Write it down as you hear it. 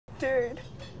Dude.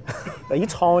 Are you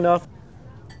tall enough?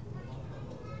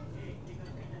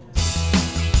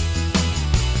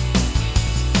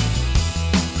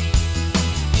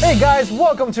 Hey guys,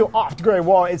 welcome to Off the Great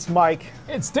Wall. It's Mike.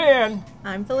 It's Dan.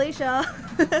 I'm Felicia.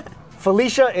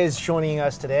 Felicia is joining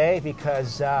us today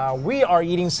because we are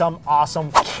eating some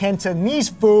awesome Cantonese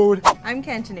food. I'm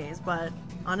Cantonese, but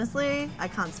honestly, I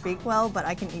can't speak well, but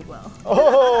I can eat well.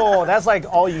 Oh, that's like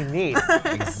all you need.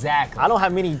 Exactly. I don't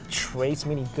have many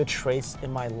good traits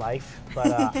in my life,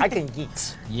 but I can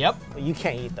eat. Yep. You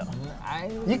can't eat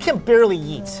though. You can barely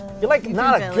eat. You're like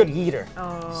not a good eater.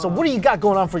 Oh. So what do you got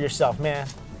going on for yourself, man?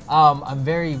 I'm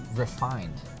very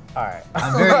refined. All right.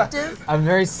 I'm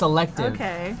very selective.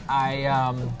 Okay.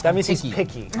 That means he's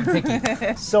picky. I'm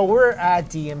picky. So we're at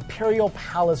the Imperial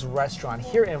Palace restaurant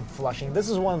here in Flushing. This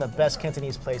is one of the best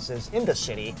Cantonese places in the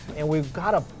city. And we've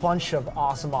got a bunch of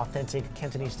awesome, authentic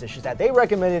Cantonese dishes that they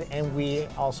recommended, and we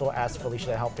also asked Felicia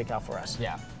to help pick out for us.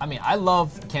 Yeah. I mean, I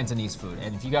love Cantonese food.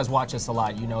 And if you guys watch us a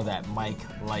lot, you know that Mike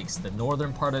likes the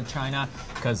northern part of China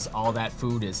because all that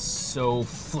food is so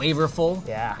flavorful.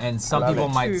 Yeah. And some people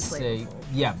might say,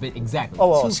 yeah, but exactly. Oh,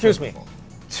 well, too excuse flavorful. me.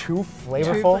 Too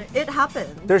flavorful? It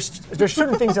happens. There's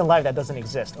certain things in life that doesn't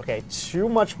exist. Okay, too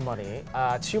much money,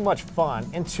 too much fun,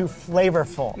 and too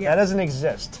flavorful. Yeah. That doesn't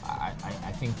exist. I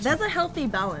think There's a healthy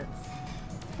balance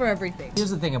for everything.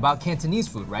 Here's the thing about Cantonese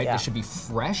food, right? Yeah. It should be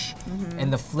fresh,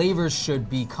 and the flavors should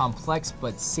be complex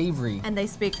but savory. And they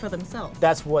speak for themselves.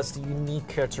 That's what's the unique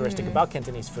characteristic about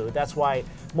Cantonese food. That's why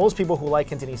most people who like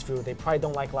Cantonese food, they probably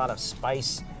don't like a lot of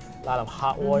spice, a lot of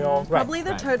hot oil. Probably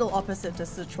the Right. total opposite to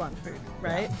Sichuan food,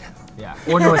 right? Yeah.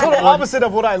 Total opposite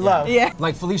of what I love. Yeah.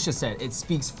 Like Felicia said, it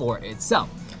speaks for itself.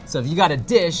 So if you got a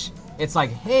dish, it's like,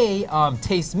 hey,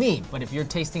 taste me. But if you're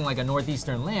tasting like a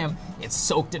northeastern lamb, it's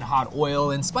soaked in hot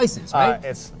oil and spices, right?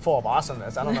 It's full of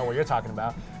awesomeness. I don't know what you're talking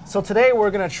about. So today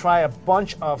we're gonna try a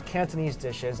bunch of Cantonese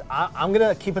dishes. I'm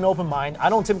gonna keep an open mind. I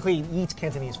don't typically eat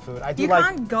Cantonese food. I do You like.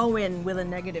 can't go in with a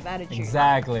negative attitude.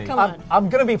 Exactly. Come on. I'm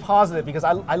gonna be positive because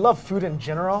I love food in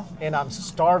general and I'm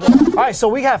starving. All right, so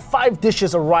we have 5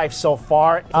 dishes arrived so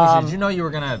far. Felicia, did you know you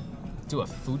were gonna do a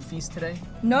food feast today?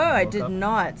 No, I did up?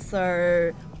 not.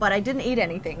 So, but I didn't eat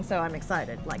anything, so I'm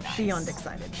excited, like beyond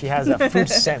excited. She has a food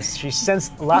sense. She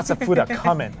sensed lots of food are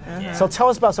coming. So tell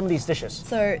us about some of these dishes.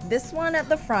 So this one at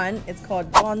the front, it's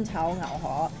called Guan Tao Ngao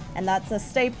Ha, and that's a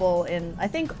staple in, I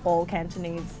think, all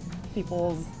Cantonese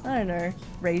people's, I don't know,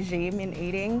 regime in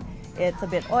eating. It's a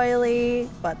bit oily,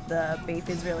 but the beef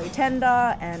is really tender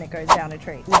and it goes down a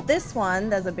treat. With this one,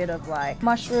 there's a bit of like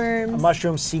mushrooms.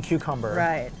 Mushroom, sea cucumber.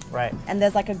 Right. Right. And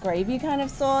there's like a gravy kind of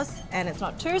sauce, and it's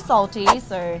not too salty,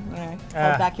 so you know,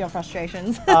 hold back your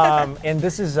frustrations. And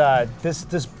this is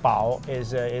this bao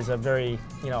is a very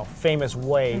famous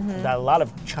way that a lot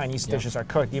of Chinese dishes are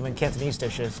cooked. Even Cantonese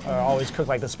dishes are always cooked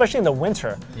like this, especially in the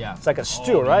winter. Yeah. It's like a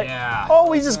stew, right? Yeah. Oh,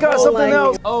 we just got something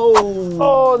else.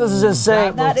 Oh, this is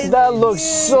insane. That looks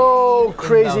so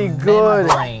crazy good.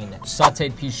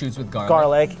 Sauteed pea shoots with garlic.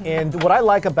 Garlic, and what I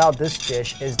like about this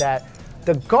dish is that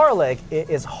the garlic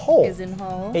is whole. Is in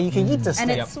whole. And you can eat this And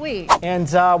thing. it's sweet. And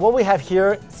what we have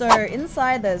here, So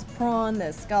inside there's prawn,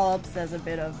 there's scallops, there's a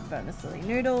bit of vermicelli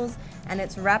noodles, and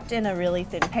it's wrapped in a really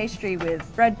thin pastry with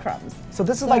breadcrumbs. so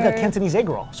this is like a Cantonese egg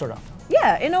roll, sort of.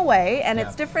 Yeah, in a way, and Yeah.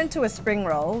 it's different to a spring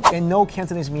roll. And no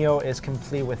Cantonese meal is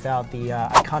complete without the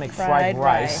iconic fried Fried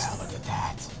rice. rice. Look at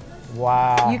that.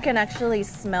 Wow. You can actually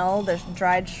smell the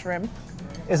dried shrimp.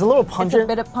 It's a little pungent,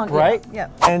 bit of pungent, right? yeah.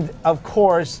 And of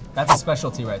course, That's a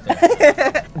specialty right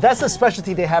there. that's the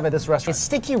specialty they have at this restaurant. It's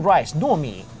sticky rice,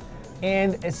 nuomi,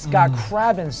 and it's got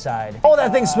crab inside. Oh,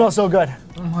 that thing smells so good.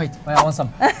 Wait, I want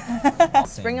some.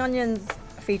 Spring onions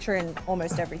feature in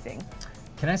almost everything.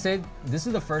 Can I say, this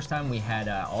is the first time we had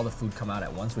all the food come out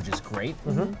at once, which is great.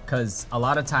 Because a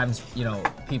lot of times,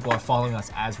 people are following us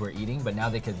as we're eating, but now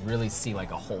they could really see like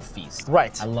a whole feast.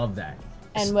 Right. I love that.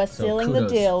 And we're So sealing the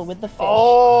kudos. deal with the fish.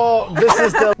 Oh, this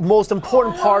is the most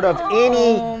important part of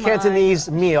any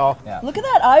Cantonese meal. Yeah. Look at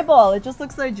that eyeball, it just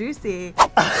looks so juicy.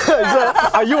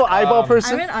 Are you an eyeball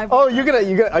person? I'm an eyeball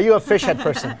Oh, are you a fish head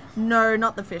person? No,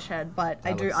 not the fish head, but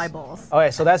I do looks- eyeballs.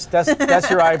 Okay, so that's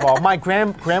your eyeball. My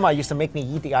grandma used to make me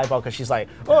eat the eyeball because she's like,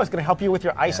 oh, it's gonna help you with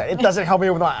your eyesight. It doesn't help me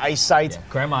with my eyesight. Yeah.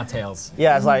 Grandma tales.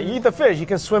 Yeah, it's like, eat the fish, you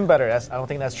can swim better. I don't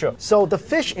think that's true. So the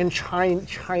fish in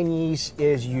Chinese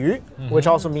is yu, which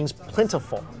also means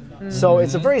plentiful. So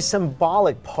it's a very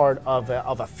symbolic part of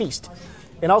a feast.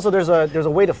 And also there's a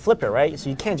way to flip it, right? So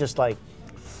you can't just like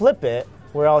flip it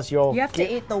Where else you'll You have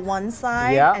to eat the one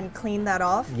side Yeah. and clean that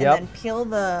off, Yep. and then peel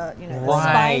the the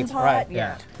Right, spine part. right.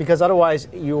 Yeah. because otherwise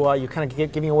you kind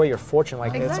of giving away your fortune,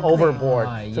 like it's Exactly. overboard.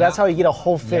 Ah, So yeah. that's how you get a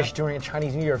whole fish Yep. during a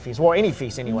Chinese New Year feast, or any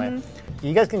feast anyway.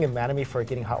 You guys can get mad at me for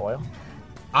getting hot oil.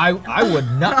 I would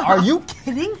not. Are you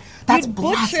kidding? That's You'd butcher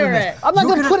blasphemous. it. I'm not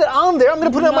You're gonna put it on there. I'm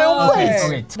gonna put it on my own No. plate.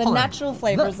 Okay, The tell her. natural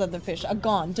flavors of the fish are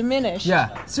gone, diminished. Yeah,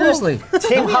 seriously.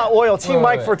 Team hot oil, Team Wait,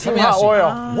 Mike wait, for let Team me hot ask you,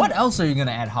 oil. What else are you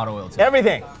gonna add hot oil to?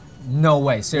 Everything. No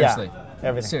way, seriously.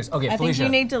 everything. Seriously. Okay, I think Felicia. you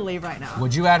need to leave right now.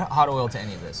 Would you add hot oil to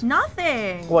any of this?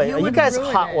 Nothing. Wait, are you would guys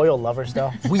ruin hot it. oil lovers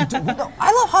though? We do.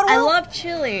 I love hot oil. I love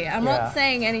chili. I'm Yeah. not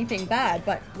saying anything bad,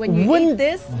 but when you Wouldn't- eat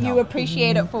this, you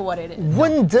appreciate it for what it is.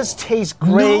 Wouldn't this taste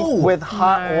great No. with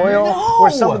hot oil No. or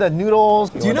some of the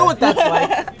noodles? Do you know what that's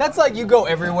like? That's like you go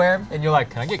everywhere and you're like,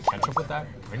 can I get ketchup with that?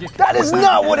 Can I get That is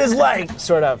not what it's like.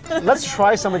 Sort of. Let's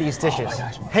try some of these dishes. my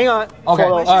gosh. Hang on. Okay. Photo,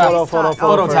 All right. photo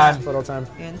Photo first. time. Photo time.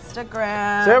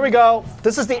 Instagram. So there we go.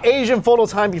 This is the Asian photo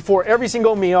time before every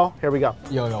single meal. Here we go.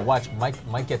 Yo, watch.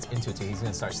 Mike gets into it too. He's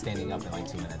gonna start standing up in like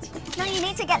 2 minutes. No, you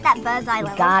need to get that bird's eye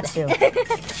level. Got to.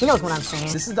 She knows what I'm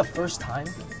saying. This is the first time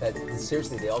that,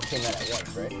 seriously, they all came out at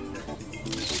once,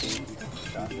 right?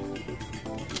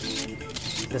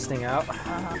 This thing out.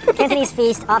 Cantonese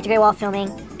feast, off to Great Wall filming.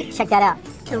 Check that out.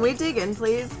 Can we dig in,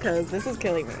 please? Because this is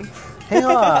killing me. Hang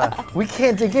on. We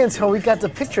can't dig in until we got the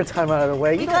picture time out of the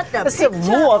way. You know, got the that's the picture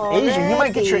rule of Asian. You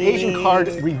might get your already. Asian card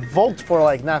revoked for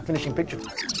like not finishing pictures.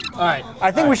 All right.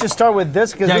 I think we should start with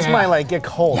this because Yeah, this yeah, might yeah. like get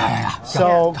cold. Yeah.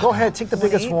 So go ahead, take the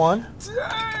biggest Wait. one.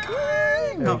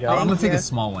 There you go. I'm gonna take a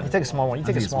small one. You take a small one. You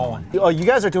take a take a small small one. Oh, you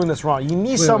guys are doing this wrong. You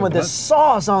need some of wait, this what?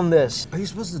 sauce on this. Are you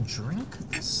supposed to drink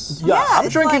this? Yeah, I'm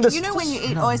it's drinking like, this. you know when you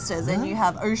eat oysters and you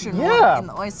have ocean Yeah. water in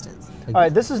the oysters. All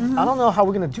right, this is. I don't know how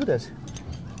we're gonna do this.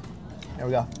 There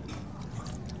we go.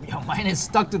 Yo, mine is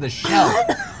stuck to the shell.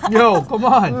 Yo, come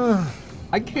on.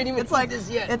 I can't even It's like eat this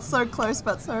yet. it's so close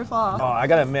but so far. Oh, I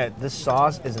gotta admit, this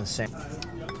sauce is insane.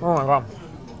 Oh my god.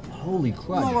 Holy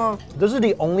crap. Oh, This is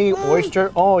the only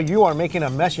oyster. Oh, you are making a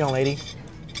mess, young lady.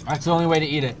 That's the only way to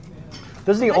eat it.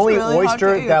 This is the It's only really hard to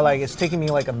oyster eat. that like it's taking me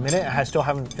like a minute and I still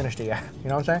haven't finished it yet. You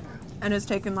know what I'm saying? and it's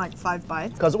taken like 5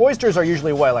 bites. Because oysters are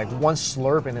usually what, like one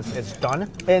slurp and it's done.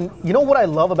 And you know what I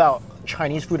love about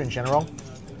Chinese food in general?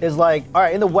 Is like, all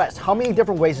right, in the West, how many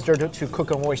different ways is there to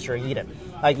cook an oyster and eat it?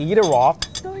 Like you eat it raw,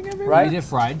 right? Eat it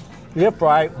fried. You eat it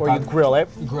fried or you grill it.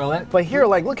 You grill it. But here,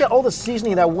 like, look at all the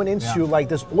seasoning that went into Yeah. like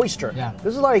this oyster. Yeah.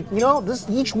 This is like, you know, this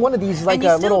each one of these is like And you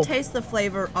a still little. taste the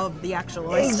flavor of the actual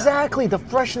oyster. Exactly, the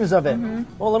freshness of it.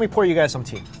 Well, let me pour you guys some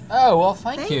tea. Oh, well,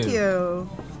 thank Thank you.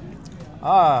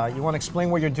 You want to explain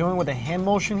what you're doing with the hand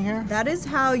motion here? That is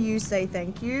how you say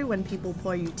thank you when people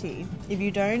pour you tea. If you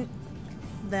don't,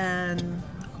 then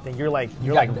Then you're like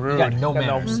got- rude. you got no You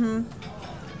manners.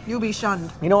 you'll be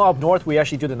shunned. You know, up north we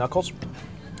actually do the knuckles,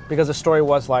 because the story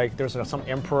was like there's some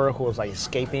emperor who was like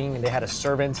escaping, and they had a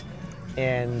servant,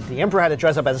 and the emperor had to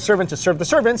dress up as a servant to serve the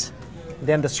servants.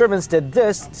 Then the servants did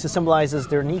this to symbolizes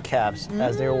their kneecaps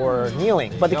as they were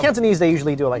kneeling. But the Cantonese, they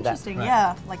usually do it like that. Interesting,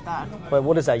 yeah, like that. But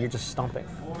what is that? You're just stomping,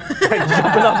 like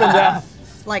jumping up and down.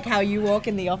 Like how you walk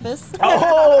in the office.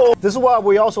 Oh! This is what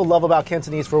we also love about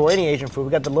Cantonese food or any Asian food.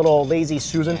 We got the little lazy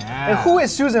Susan. Yeah. And who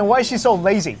is Susan? Why is she so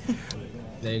lazy?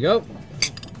 There you go.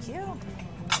 Yeah.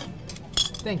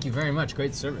 Thank you very much.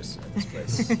 Great service at this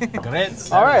place. Great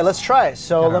service. All right, let's try it.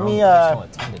 So Got let our me own personal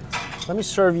attendant. let me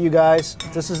serve you guys.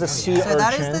 This is the sea So urchin.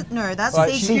 that is the that's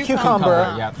Right, sea sea cucumber.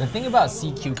 cucumber. Yeah, the thing about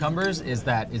sea cucumbers is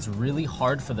that it's really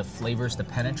hard for the flavors to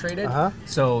penetrate it.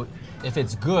 So if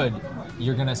it's good,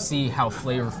 you're gonna see how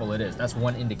flavorful it is. That's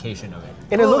one indication of it.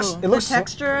 And it looks the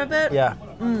texture of it. Yeah.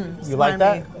 You like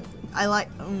that? slimy. I like.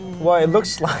 Well, it looks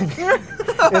slimy.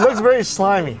 It looks very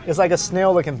slimy. It's like a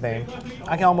snail-looking thing.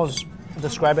 I can almost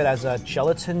describe it as a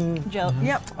gelatin Gel.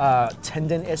 Yep.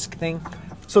 tendon-esque thing.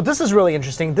 So this is really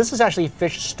interesting. This is actually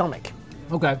fish stomach.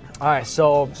 Okay. All right,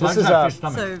 so this Mine's is not a fish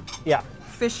stomach. So yeah.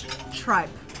 fish tripe.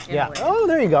 Yeah. anyway. Oh,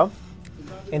 there you go.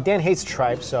 And Dan hates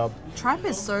tripe, so Tripe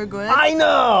is so good. I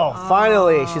know.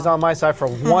 Finally, she's on my side for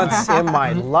once in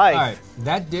my life. All right,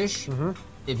 that dish.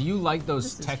 If you like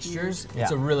those textures,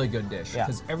 it's Yeah. a really good dish Yeah.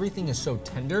 because everything is so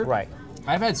tender. Right.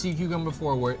 I've had sea cucumber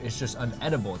before where it's just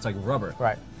unedible. It's like rubber.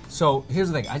 Right. So here's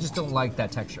the thing. I just don't like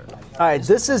that texture. All right,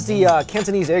 this is the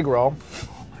Cantonese egg roll.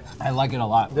 I like it a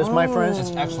lot. This, my friends,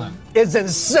 It's excellent. it's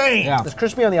insane. Yeah. It's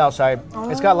crispy on the outside.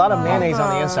 It's got a lot of mayonnaise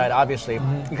on the inside, obviously.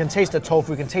 You can taste the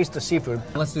tofu, you can taste the seafood.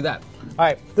 Let's do that. All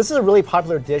right, this is a really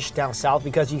popular dish down south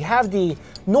because you have the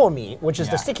nomi, which is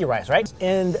the Yeah. sticky rice, right?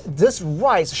 And this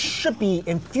rice should be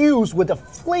infused with the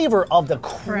flavor of the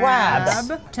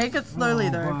crabs. Take it slowly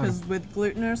though, because with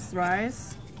glutinous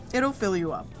rice, It'll fill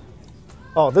you up.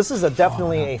 Oh, this is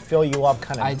definitely a fill you up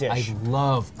kind of dish. I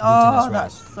love Oh, glutinous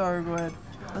that's rice. so good.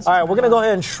 All right, we're gonna go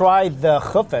ahead and try the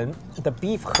hufen, the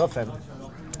beef hufen.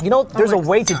 You know, there's a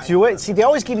way to do it. See, they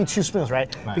always give you 2 spoons,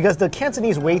 right? Because the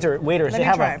Cantonese waiters, Let they me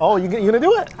have try. a. Oh, you gonna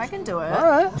do it? I can do it. All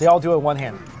right. They all do it with one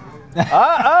hand.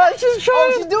 She's trying.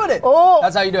 Oh, she's doing it. Oh,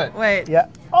 That's how you do it. Wait. yeah.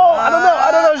 Oh,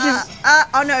 I don't know. She's.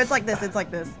 Oh no, it's like this. It's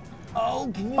like this.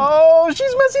 Oh,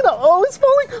 she's messing up. Oh, it's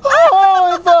falling.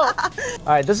 Oh, it fell.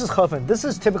 All right, this is hufen. This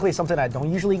is typically something I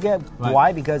don't usually get. Right.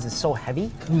 Why? Because it's so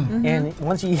heavy, and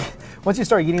once you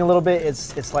start eating a little bit,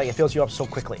 it's like it fills you up so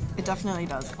quickly. It definitely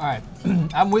does. All right,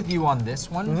 I'm with you on this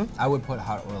one. I would put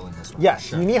hot oil in this one. Yes,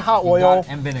 Sure. you need hot You oil got-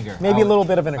 and vinegar. Maybe a little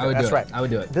bit of vinegar. I would That's do it. right. I would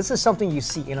do it. This is something you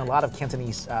see in a lot of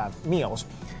Cantonese meals,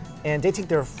 and they take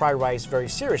their fried rice very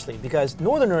seriously because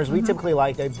Northerners we typically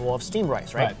like a bowl of steamed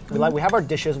rice, right? We have our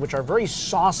dishes which are very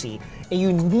saucy, and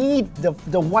you need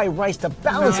the white rice to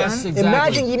balance it. Yes, exactly.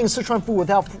 Imagine eating Sichuan food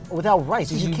without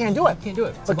rice. You can't do it. You can't do it.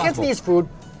 It's But impossible. Cantonese food.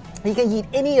 You can eat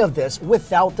any of this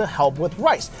without the help with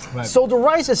rice. Right. So the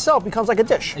rice itself becomes like a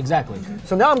dish. Exactly.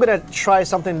 So now I'm gonna try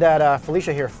something that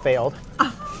Felicia here failed.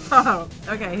 Oh,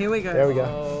 okay, here we go. There we go.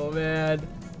 Oh man.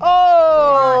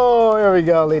 Oh, there we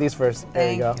go. Ladies first.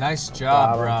 There we go. Nice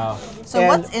job, bro. So And-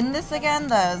 what's in this again?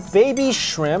 There's Baby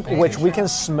shrimp, which we can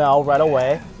smell right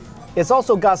away. It's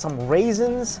also got some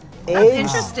raisins, eggs.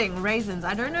 interesting raisins.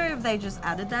 I don't know if they just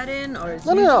added that in or it's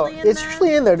No. usually in It's there.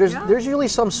 usually in there. Yeah. There's usually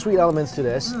some sweet elements to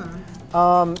this.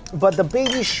 But the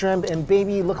baby shrimp and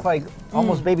baby look like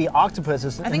almost baby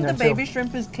octopuses. I think the baby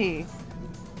shrimp is key.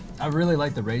 I really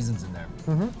like the raisins in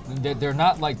there. They're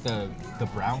not like the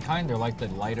brown kind. They're like the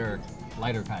lighter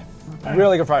kind.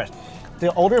 Really good fries.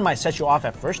 The odor might set you off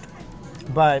at first,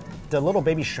 but the little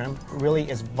baby shrimp really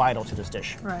is vital to this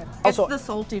dish. Right. Also- it's the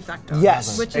salty factor.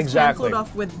 Yes, Which is exactly. cancelled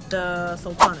off with the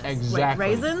sultanas. Exactly.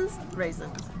 Wait,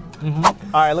 raisins. All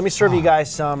right, let me serve you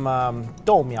guys some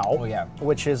dou miao, Oh, yeah.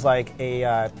 which is like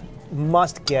a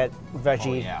must-get veggie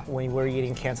Oh, yeah. when we're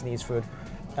eating Cantonese food.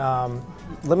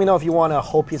 Let me know if you want a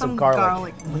whole piece Some of garlic.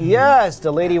 garlic. Yes,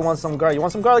 the lady wants some garlic. You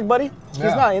want some garlic, buddy? She's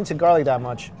Yeah. not into garlic that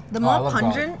much. The Oh, I more love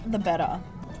garlic. pungent, the better.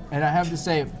 And I have to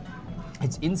say,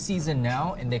 it's in season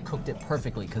now, and they cooked it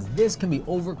perfectly because this can be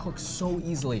overcooked so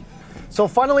easily. So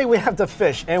finally we have the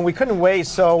fish, and we couldn't wait,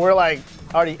 so we're like,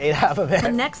 already ate half of The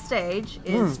it. next stage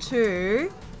is to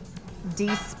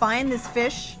de-spine this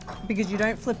fish because you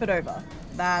don't flip it over.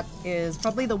 That is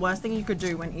probably the worst thing you could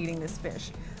do when eating this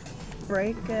fish.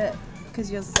 Break it because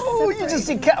you're Oh, you just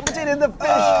separating decapitated the fish.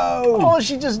 Oh,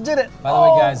 she just did it. By the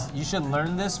way, guys, you should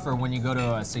learn this for when you go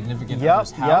to a significant Yep,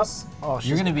 other's yep. house. Oh, she's-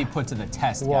 You're gonna be put to the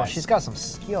test, Whoa, guys. she's got some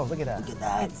skills. Look at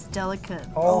that. It's delicate.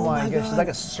 Oh, my gosh, she's like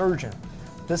a surgeon.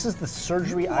 This is the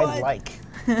surgery I like.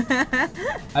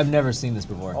 I've never seen this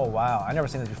before. Oh wow, I never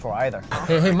seen this before either.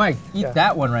 Hey, Mike, eat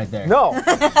that one right there. No,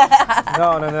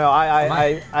 no.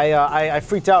 I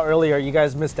freaked out earlier. You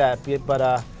guys missed that bit, but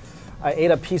I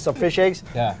ate a piece of fish eggs.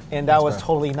 Yeah, and that thanks, was bro.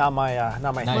 totally not my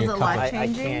Not thing. your Was it cup of-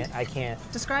 life-changing? I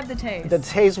can't. Describe the taste. The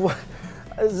taste was.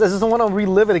 I just don't want to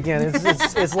relive it again.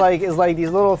 It's like these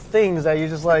little things that you're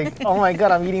just like, oh my god,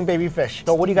 I'm eating baby fish.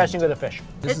 So what do you guys think of the fish?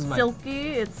 This It's is my silky,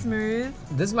 it's smooth.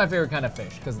 This is my favorite kind of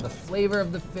fish because the flavor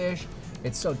of the fish,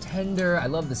 it's so tender. I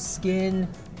love the skin.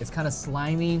 It's kind of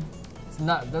slimy. It's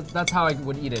not. That's how I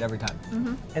would eat it every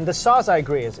time. And the sauce, I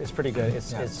agree, is pretty good.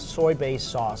 It's Yeah. soy-based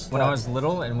sauce. When I was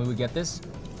little and we would get this,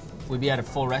 we'd be at a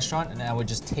full restaurant and I would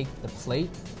just take the plate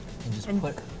and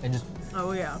just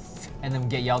Oh yeah. and then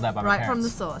get yelled at by my Right parents. from the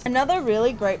sauce. Another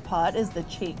really great part is the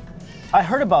cheek. I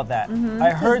heard about that.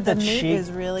 I heard the the meat cheek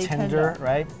is really tender, tender.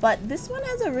 right? But this one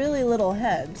has a really little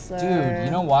head, so Dude,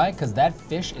 you know why? Because that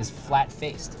fish is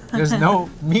flat-faced. There's no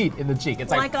meat in the cheek.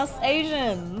 It's like us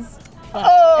Asians.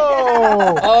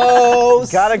 Oh, oh,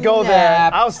 gotta go there.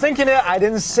 snap. I was thinking it, I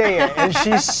didn't say it, and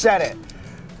she said it.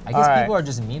 I guess All right. people are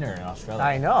just meaner in Australia.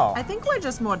 I know. I think we're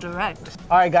just more direct.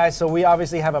 All right, guys, so we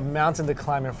obviously have a mountain to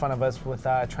climb in front of us with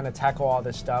trying to tackle all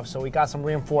this stuff. So we got some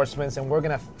reinforcements, and we're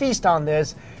gonna feast on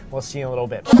this. We'll see you in a little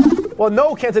bit. Well,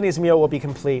 no Cantonese meal will be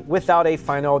complete without a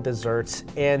final dessert.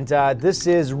 And this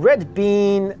is red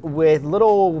bean with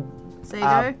little,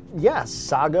 Sago? yeah,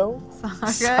 sago.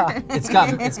 Okay.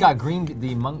 It's got green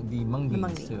the mung beans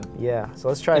mung too. Yeah, so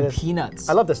let's try And this. peanuts.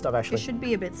 I love this stuff, It actually. should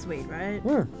be a bit sweet, right?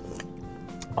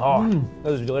 Oh,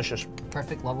 this is delicious.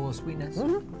 Perfect level of sweetness.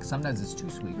 Sometimes it's too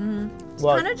sweet.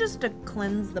 Well, Kind of just to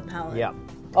cleanse the palate. yeah.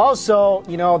 Also,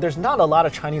 you know, there's not a lot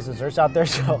of Chinese desserts out there,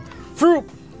 so fruit.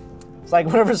 It's like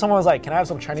whenever someone's like, can I have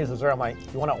some Chinese dessert? I'm like,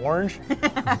 you want an orange?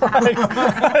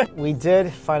 We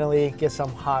did finally get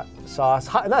some hot sauce.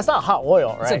 That's not hot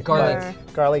oil, right? It's a garlic.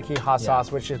 But garlicky hot sauce,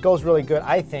 which goes really good,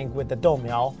 I think, with the dou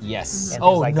miao. Yes. and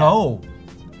Oh, things like no.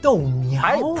 Dou miao?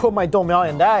 I put my dou miao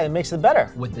in that, and it makes it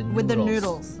better. With the noodles. With the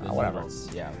noodles. The whatever.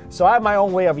 noodles, yeah. So I have my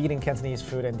own way of eating Cantonese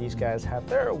food, and these guys have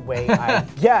their way, I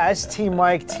guess. Team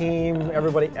Mike, team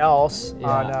everybody else,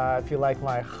 on if you like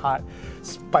my hot,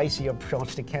 spicy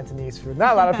approach to Cantonese food.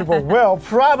 Not a lot of people will,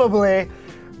 probably,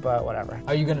 but whatever.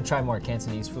 Are you gonna try more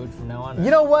Cantonese food from now on?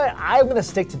 You know what? I'm gonna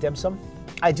stick to dim sum.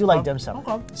 I do like dim sum.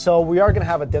 Okay. So we are gonna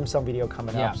have a dim sum video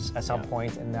coming up Yeah. at some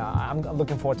point, and I'm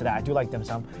looking forward to that. I do like dim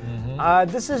sum.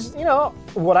 This is,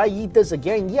 would I eat this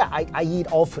again? Yeah, I eat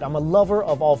all food. I'm a lover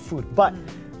of all food, but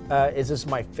is this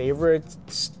my favorite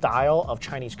style of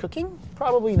Chinese cooking?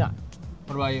 Probably not.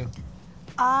 What about you?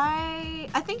 I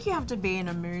think you have to be in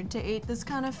a mood to eat this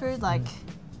kind of food. Like,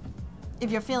 if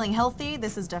you're feeling healthy,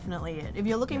 this is definitely it. If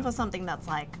you're looking for something that's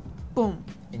like, boom,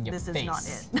 In your this is face. not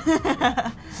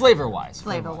it. Flavor-wise.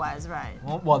 Flavor-wise, right.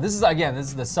 Well, this is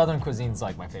the Southern cuisine's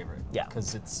like my favorite. Yeah.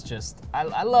 Because it's just,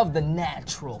 I love the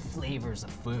natural flavors of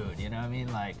food, you know what I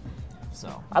mean? Like,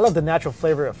 so. I love the natural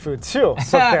flavor of food too.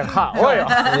 Soaked in hot oil.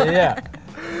 Yeah.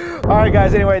 All right,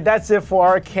 guys. Anyway, that's it for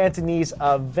our Cantonese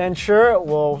adventure.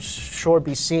 We'll sure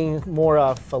be seeing more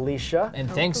of Felicia. And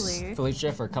thanks, Hopefully.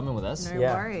 Felicia, for coming with us. No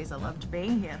worries. I loved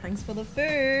being here. Thanks for the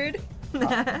food.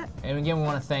 And again, we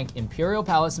want to thank Imperial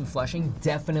Palace in Flushing.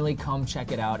 Definitely come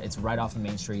check it out. It's right off of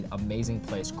Main Street. Amazing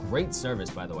place. Great service,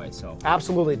 by the way. So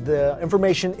Absolutely. The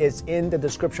information is in the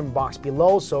description box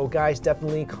below. So, guys,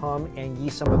 definitely come and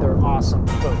eat some of their awesome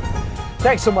food.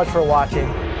 Thanks so much for watching.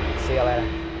 See you later.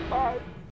 Bye.